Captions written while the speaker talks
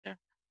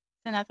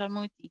Senator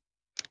Muti.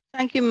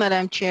 Thank you,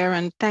 Madam Chair,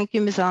 and thank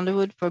you, Ms.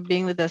 Underwood, for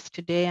being with us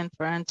today and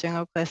for answering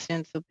our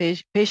questions so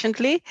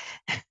patiently.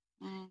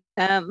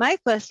 My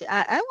question,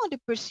 I want to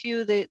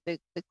pursue the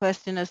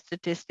question of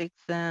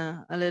statistics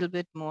a little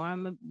bit more.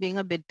 I'm being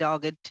a bit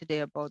dogged today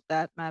about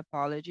that. My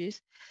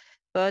apologies.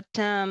 But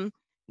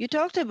you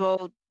talked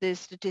about the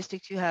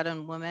statistics you had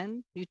on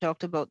women. You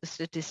talked about the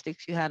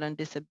statistics you had on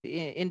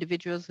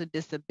individuals with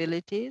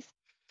disabilities.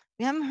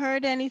 We haven't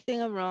heard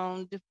anything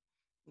around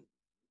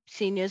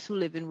seniors who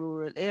live in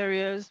rural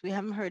areas. We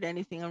haven't heard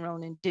anything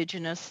around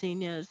Indigenous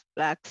seniors,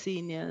 Black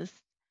seniors.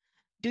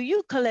 Do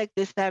you collect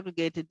this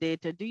aggregated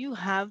data? Do you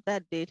have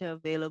that data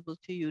available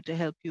to you to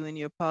help you in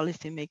your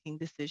policy making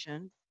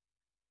decisions?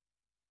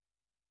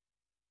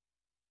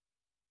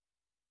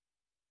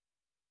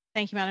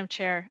 Thank you, Madam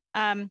Chair.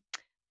 I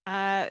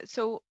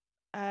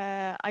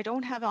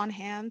don't have on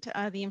hand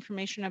the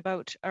information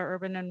about our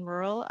urban and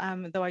rural,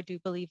 though I do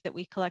believe that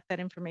we collect that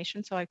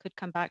information, so I could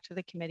come back to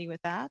the committee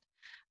with that.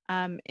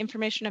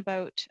 Information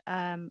about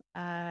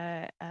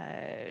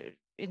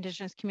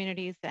Indigenous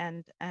communities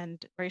and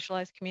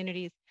racialized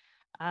communities,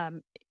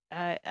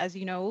 as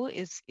you know,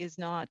 is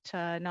not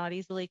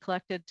easily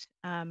collected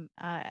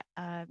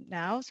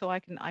now. So I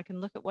can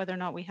look at whether or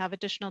not we have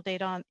additional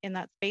data in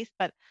that space,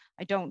 but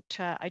I don't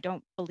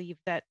believe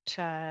that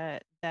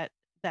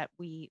that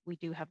we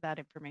do have that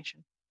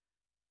information.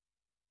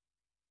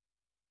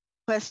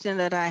 Question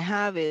that I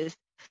have is,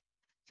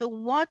 so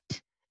what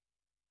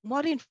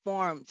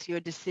informs your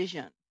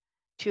decision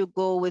to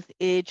go with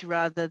age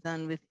rather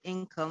than with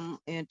income,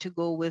 and to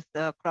go with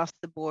across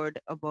the board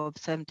above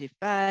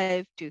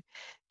 75, to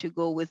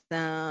go with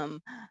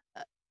the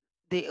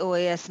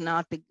OAS,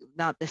 not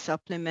the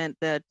supplement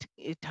that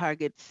it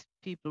targets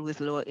people with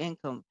lower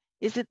income?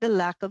 Is it the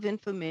lack of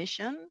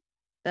information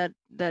that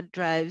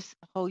drives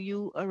how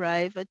you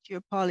arrive at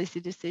your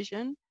policy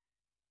decision?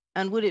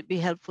 And would it be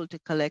helpful to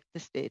collect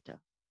this data?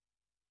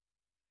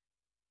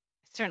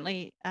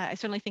 I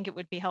certainly think it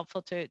would be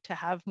helpful to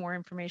have more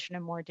information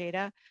and more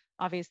data.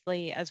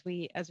 Obviously, as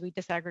we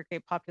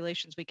disaggregate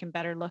populations, we can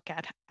better look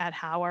at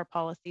how our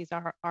policies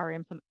are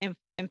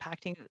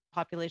impacting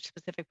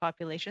specific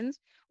populations.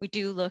 We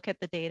do look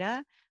at the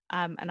data,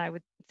 and I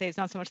would say it's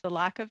not so much the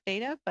lack of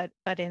data,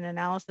 but in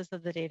analysis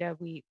of the data,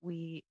 we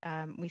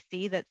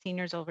see that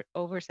seniors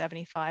over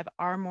 75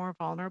 are more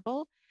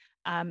vulnerable.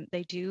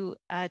 They do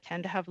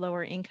tend to have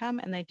lower income,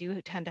 and they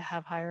do tend to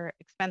have higher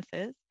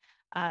expenses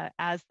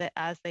as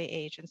they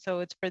age. And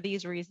so it's for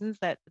these reasons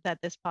that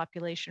this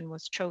population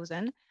was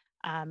chosen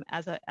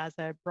as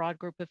a broad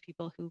group of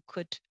people who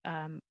could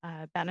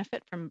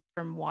benefit from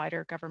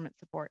wider government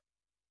support.